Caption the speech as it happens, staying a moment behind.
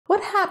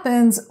What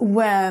happens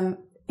when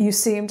you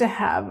seem to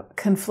have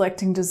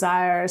conflicting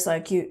desires,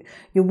 like you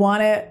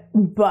want it,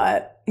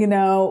 but,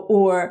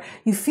 or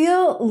you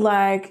feel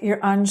like you're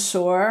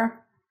unsure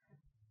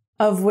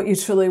of what you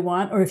truly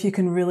want, or if you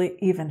can really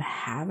even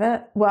have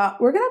it? Well,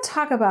 we're going to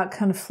talk about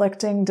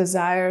conflicting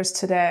desires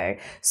today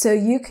so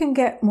you can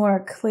get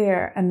more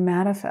clear and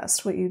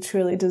manifest what you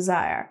truly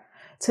desire.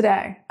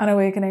 Today on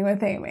Awakening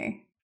with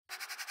Amy.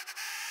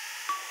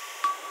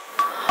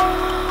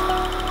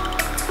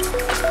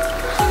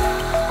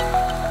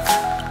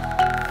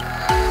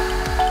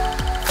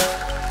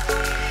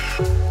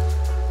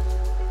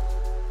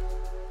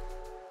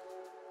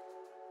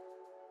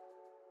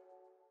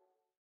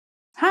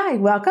 Hi,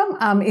 welcome.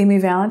 I'm Amy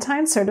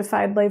Valentine,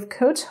 certified life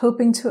coach,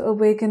 hoping to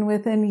awaken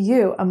within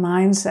you a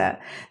mindset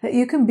that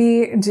you can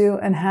be, do,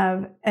 and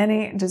have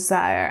any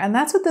desire. And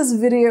that's what this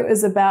video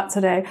is about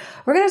today.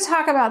 We're going to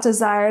talk about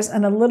desires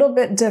in a little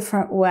bit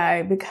different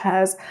way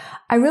because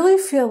I really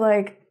feel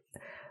like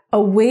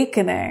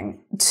awakening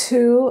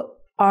to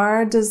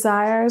our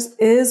desires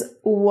is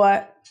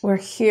what we're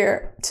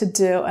here to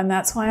do. And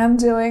that's why I'm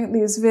doing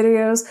these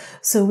videos,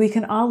 so we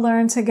can all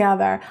learn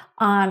together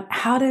on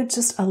how to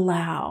just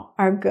allow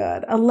our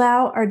good,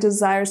 allow our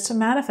desires to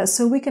manifest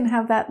so we can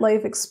have that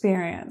life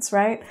experience,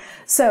 right?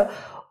 So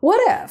what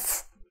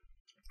if,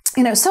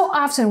 so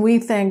often we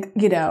think,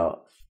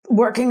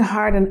 working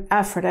hard and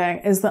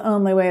efforting is the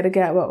only way to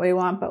get what we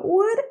want. But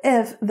what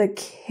if the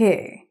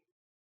key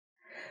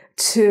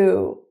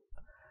to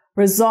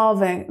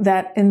resolving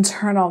that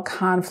internal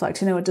conflict,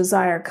 a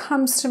desire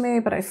comes to me,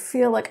 but I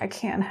feel like I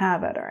can't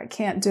have it, or I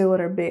can't do it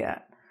or be it,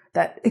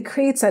 that it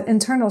creates that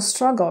internal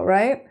struggle,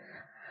 right?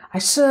 I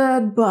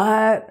should,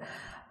 but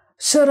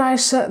should I,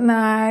 shouldn't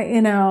I,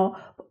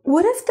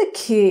 what if the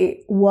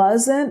key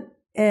wasn't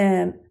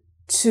in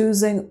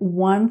choosing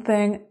one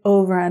thing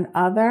over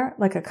another,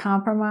 like a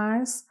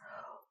compromise?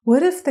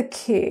 What if the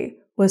key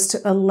was to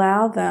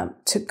allow them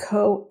to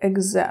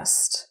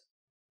coexist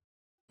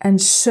and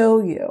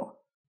show you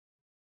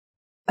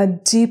a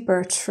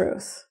deeper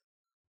truth,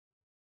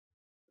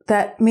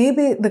 that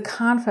maybe the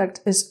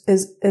conflict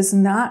is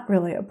not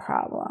really a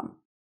problem,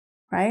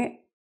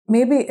 right?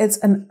 Maybe it's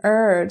an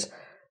urge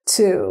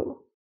to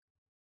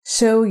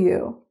show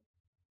you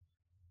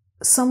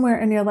somewhere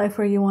in your life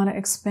where you want to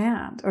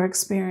expand or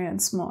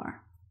experience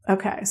more.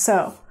 Okay,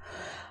 so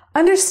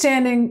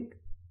understanding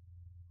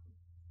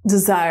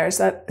desires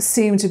that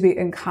seem to be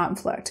in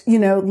conflict,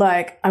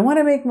 like I want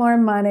to make more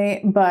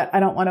money, but I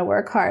don't want to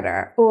work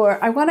harder,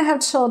 or I want to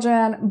have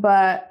children,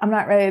 but I'm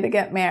not ready to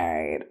get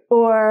married,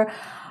 or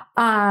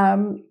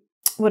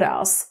what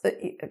else?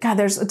 God,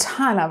 there's a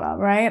ton of them,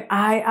 right?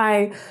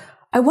 I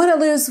want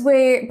to lose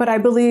weight, but I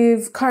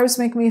believe carbs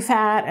make me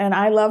fat and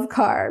I love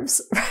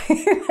carbs,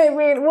 right? I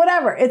mean,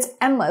 whatever, it's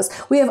endless.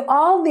 We have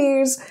all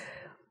these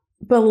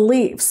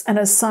beliefs and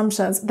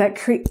assumptions that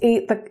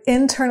create the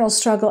internal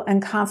struggle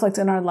and conflict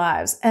in our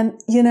lives. And,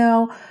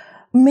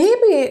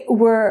 maybe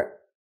we're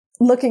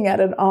looking at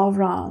it all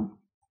wrong.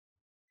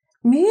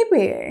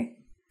 Maybe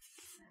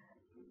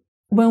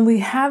when we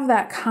have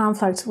that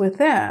conflict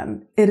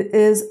within, it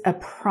is a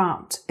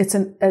prompt. It's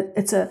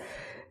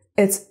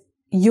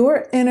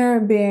your inner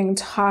being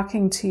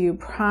talking to you,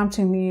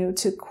 prompting you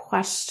to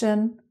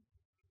question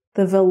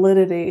the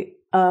validity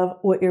of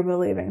what you're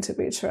believing to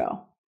be true.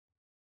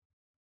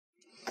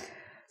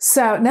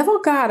 So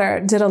Neville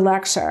Goddard did a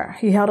lecture.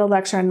 He held a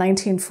lecture in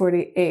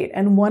 1948,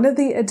 and one of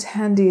the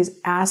attendees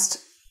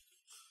asked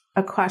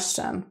a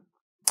question,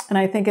 and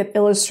I think it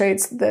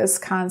illustrates this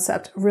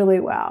concept really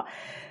well.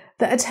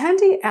 The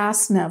attendee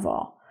asked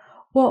Neville,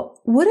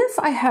 well, what if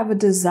I have a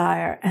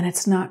desire and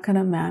it's not going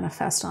to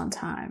manifest on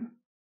time?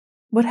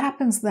 What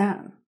happens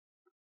then?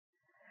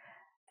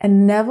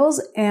 And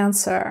Neville's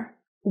answer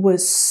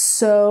was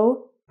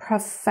so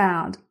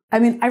profound. I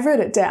mean, I wrote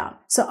it down.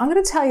 So I'm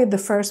going to tell you the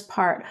first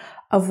part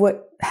of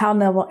how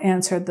Neville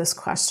answered this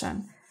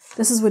question.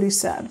 This is what he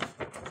said.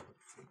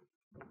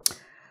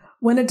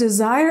 When a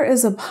desire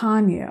is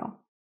upon you,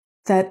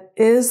 that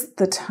is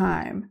the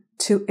time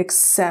to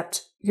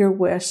accept your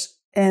wish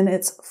in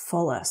its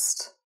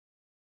fullest.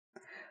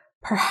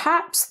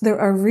 Perhaps there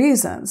are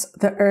reasons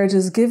the urge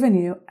is given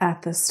you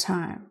at this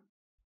time.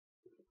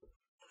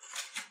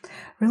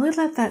 Really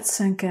let that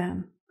sink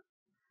in.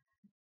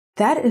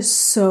 That is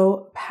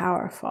so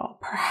powerful.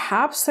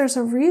 Perhaps there's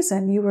a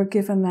reason you were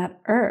given that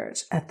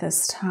urge at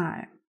this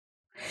time.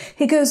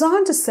 He goes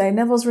on to say,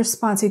 Neville's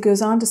response, he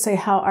goes on to say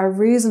how our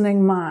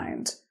reasoning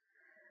mind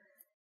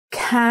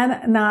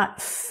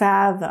cannot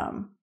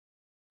fathom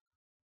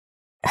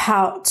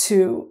how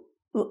to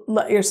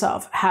let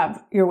yourself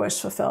have your wish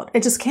fulfilled.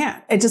 It just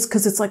can't.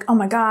 Because it's like, oh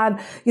my God,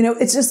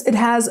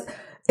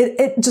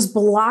 it just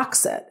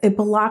blocks it. It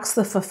blocks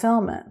the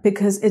fulfillment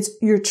because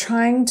you're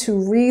trying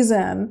to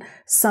reason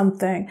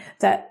something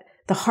that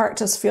the heart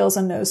just feels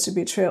and knows to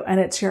be true. And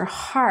it's your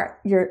heart,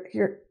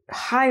 your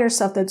higher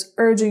self that's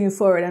urging you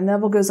forward. And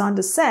Neville goes on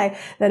to say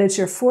that it's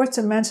your fourth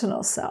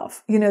dimensional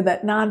self,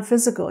 that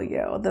non-physical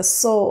you, the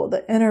soul,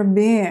 the inner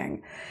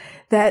being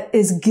that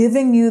is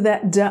giving you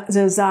that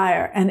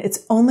desire. And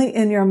it's only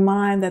in your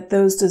mind that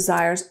those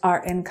desires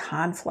are in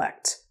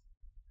conflict.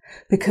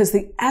 Because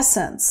the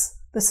essence,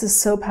 this is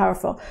so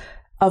powerful,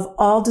 of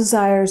all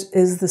desires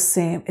is the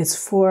same. It's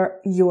for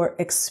your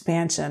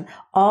expansion.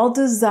 All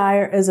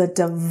desire is a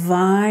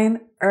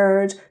divine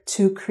urge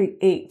to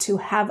create, to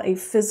have a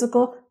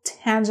physical,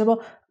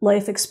 tangible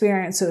life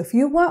experience. So if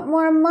you want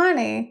more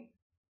money,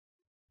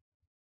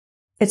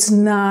 it's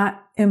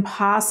not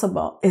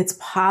impossible. It's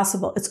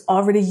possible. It's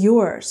already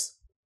yours.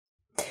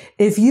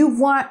 If you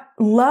want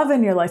love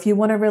in your life, you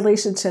want a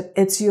relationship,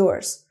 it's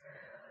yours.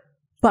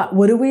 But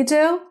what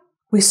do?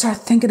 We start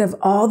thinking of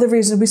all the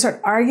reasons. We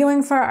start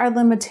arguing for our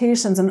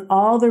limitations and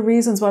all the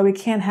reasons why we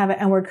can't have it.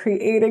 And we're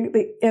creating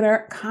the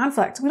inner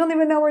conflict. We don't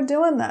even know we're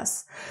doing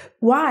this.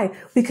 Why?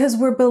 Because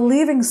we're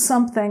believing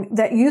something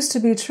that used to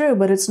be true,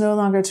 but it's no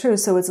longer true.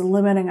 So it's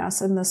limiting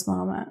us in this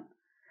moment.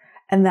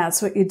 And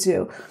that's what you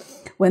do.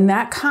 When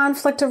that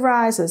conflict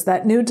arises,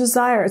 that new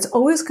desire, it's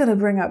always going to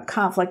bring up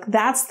conflict.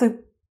 That's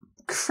the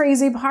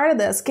crazy part of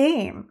this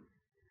game.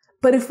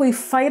 But if we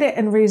fight it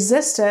and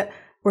resist it,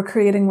 we're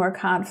creating more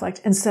conflict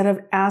instead of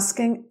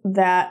asking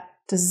that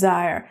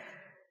desire.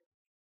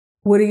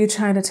 What are you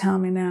trying to tell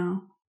me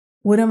now?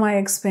 What am I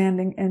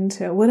expanding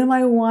into? What am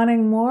I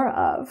wanting more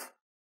of?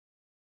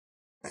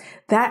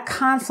 That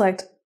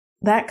conflict,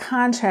 that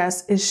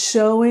contrast is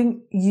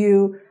showing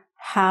you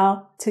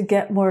how to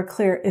get more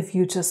clear if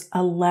you just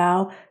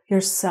allow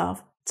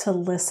yourself to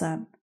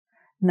listen,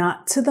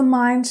 not to the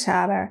mind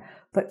chatter,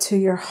 but to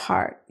your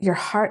heart. Your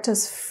heart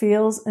just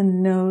feels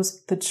and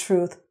knows the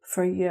truth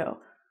for you.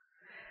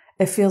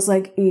 It feels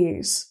like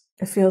ease.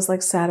 It feels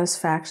like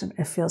satisfaction.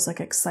 It feels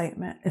like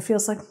excitement. It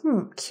feels like,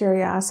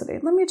 curiosity.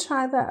 Let me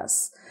try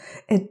this.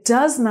 It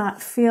does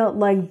not feel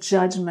like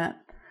judgment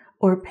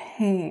or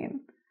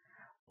pain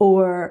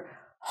or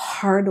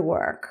hard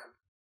work.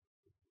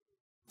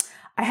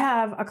 I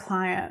have a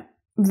client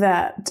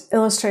that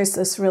illustrates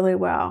this really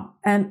well.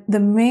 And the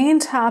main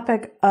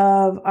topic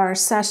of our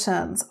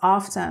sessions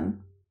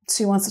often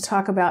she wants to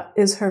talk about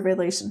is her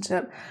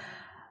relationship.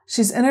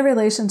 She's in a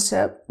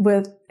relationship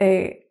with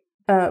a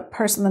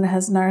person that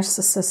has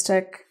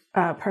narcissistic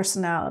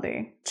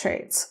personality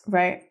traits,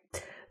 right?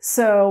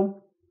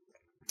 So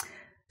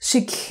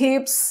she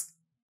keeps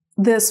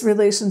this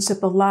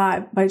relationship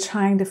alive by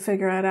trying to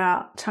figure it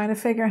out, trying to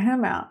figure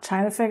him out,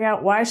 trying to figure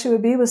out why she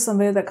would be with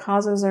somebody that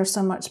causes her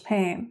so much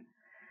pain.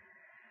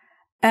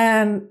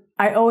 And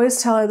I always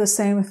tell her the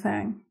same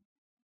thing.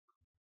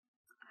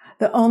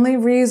 The only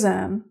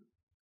reason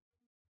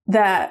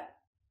that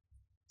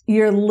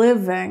you're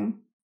living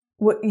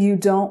what you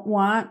don't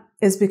want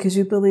is because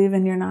you believe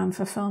in your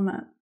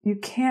non-fulfillment. You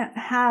can't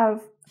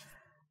have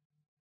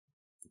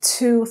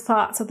two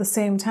thoughts at the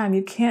same time.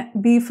 You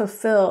can't be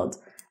fulfilled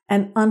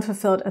and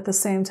unfulfilled at the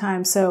same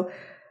time. So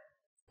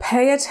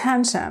pay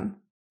attention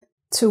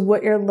to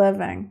what you're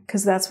living,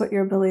 because that's what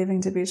you're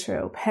believing to be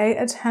true. Pay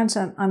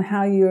attention on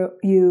how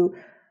you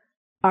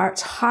are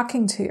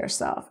talking to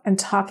yourself and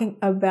talking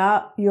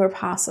about your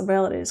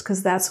possibilities,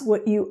 because that's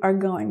what you are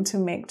going to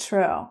make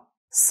true.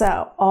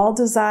 So all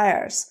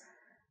desires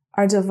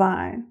are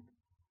divine.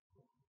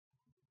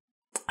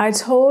 I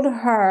told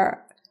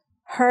her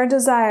her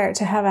desire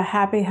to have a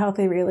happy,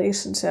 healthy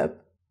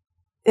relationship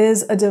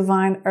is a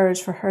divine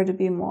urge for her to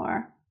be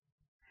more.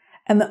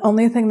 And the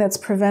only thing that's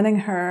preventing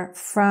her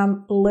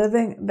from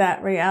living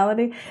that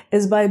reality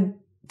is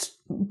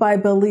by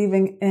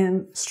believing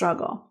in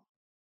struggle.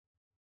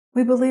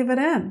 We believe it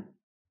in.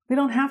 We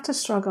don't have to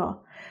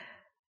struggle.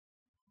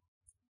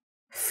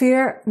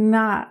 Fear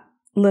not,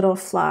 little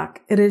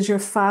flock. It is your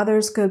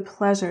Father's good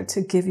pleasure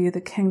to give you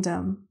the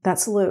kingdom.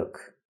 That's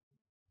Luke.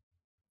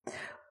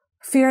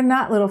 Fear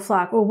not, little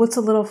flock. Well, what's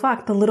a little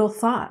flock? The little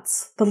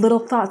thoughts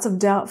of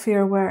doubt,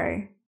 fear,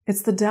 worry.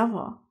 It's the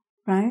devil,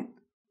 right?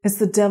 It's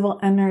the devil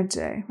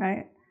energy,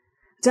 right?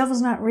 The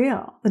devil's not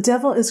real. The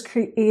devil is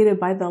created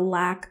by the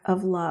lack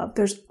of love.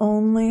 There's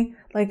only,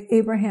 like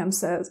Abraham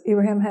says,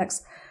 Abraham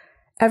Hicks,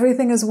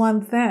 everything is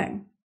one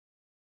thing.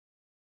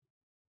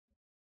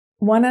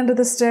 One end of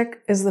the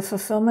stick is the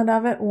fulfillment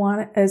of it.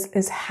 One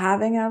is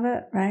having of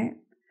it, right?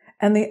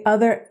 And the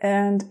other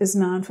end is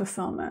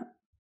non-fulfillment.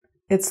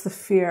 It's the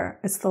fear.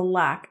 It's the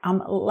lack.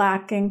 I'm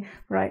lacking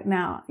right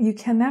now. You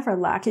can never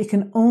lack. You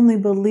can only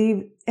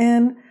believe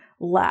in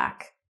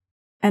lack.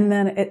 And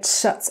then it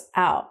shuts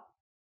out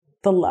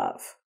the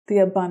love, the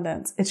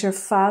abundance. It's your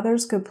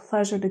Father's good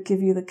pleasure to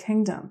give you the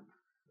kingdom.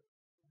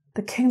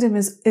 The kingdom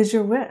is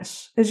your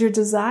wish, is your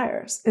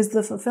desires, is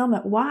the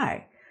fulfillment.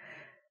 Why?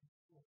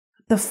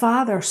 The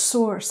Father,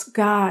 Source,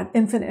 God,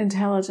 infinite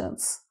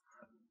intelligence.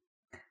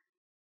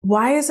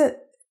 Why is it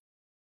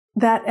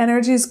that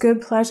energy's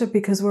good pleasure?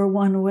 Because we're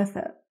one with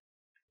it.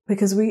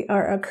 Because we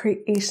are a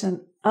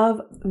creation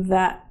of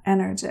that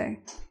energy.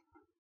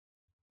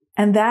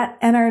 And that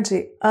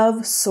energy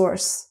of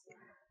Source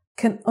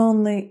can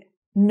only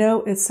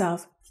know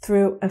itself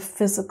through a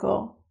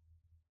physical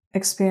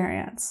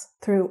experience,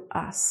 through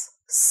us.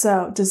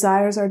 So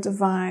desires are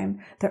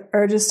divine. The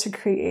urges to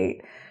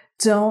create,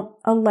 Don't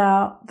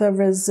allow the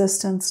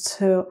resistance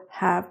to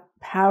have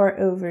power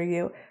over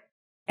you.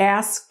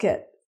 Ask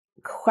it,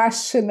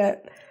 question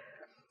it.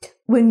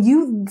 When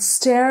you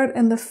stare it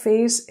in the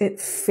face, it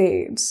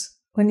fades.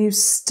 When you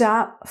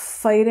stop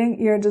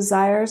fighting your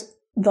desires,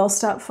 they'll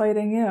stop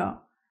fighting you.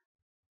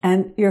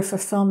 And your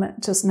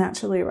fulfillment just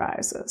naturally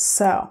rises.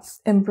 So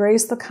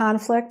embrace the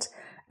conflict,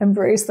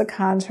 embrace the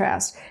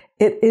contrast.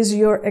 It is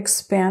your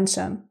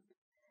expansion.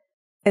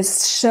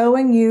 It's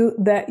showing you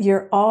that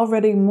you're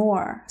already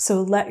more.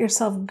 So let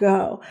yourself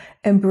go.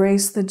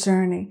 Embrace the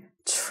journey.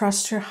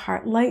 Trust your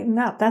heart. Lighten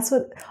up. That's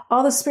what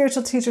all the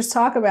spiritual teachers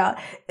talk about,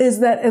 is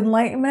that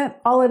enlightenment,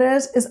 all it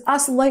is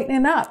us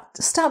lightening up.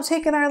 Stop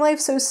taking our life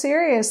so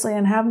seriously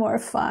and have more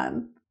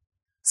fun.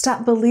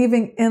 Stop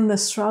believing in the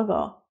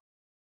struggle.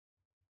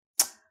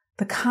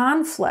 The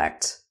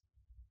conflict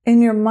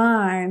in your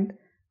mind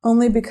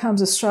only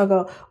becomes a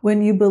struggle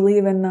when you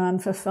believe in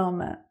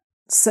non-fulfillment.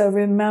 So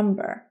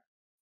remember,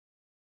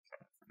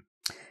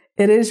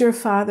 it is your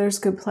Father's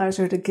good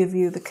pleasure to give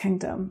you the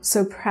kingdom.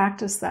 So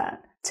practice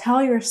that.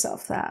 Tell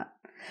yourself that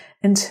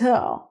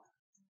until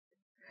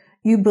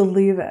you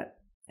believe it,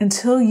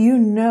 until you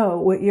know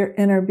what your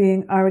inner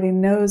being already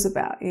knows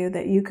about you,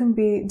 that you can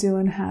be, do,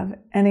 and have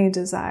any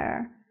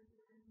desire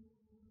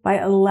by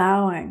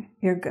allowing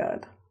your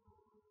good.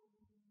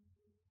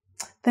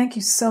 Thank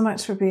you so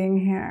much for being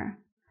here.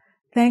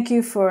 Thank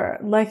you for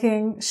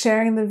liking,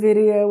 sharing the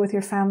video with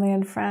your family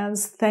and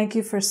friends. Thank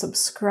you for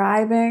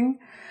subscribing.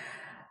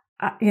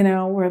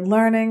 We're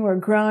learning, we're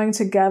growing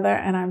together,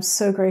 and I'm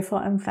so grateful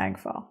and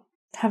thankful.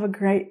 Have a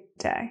great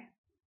day.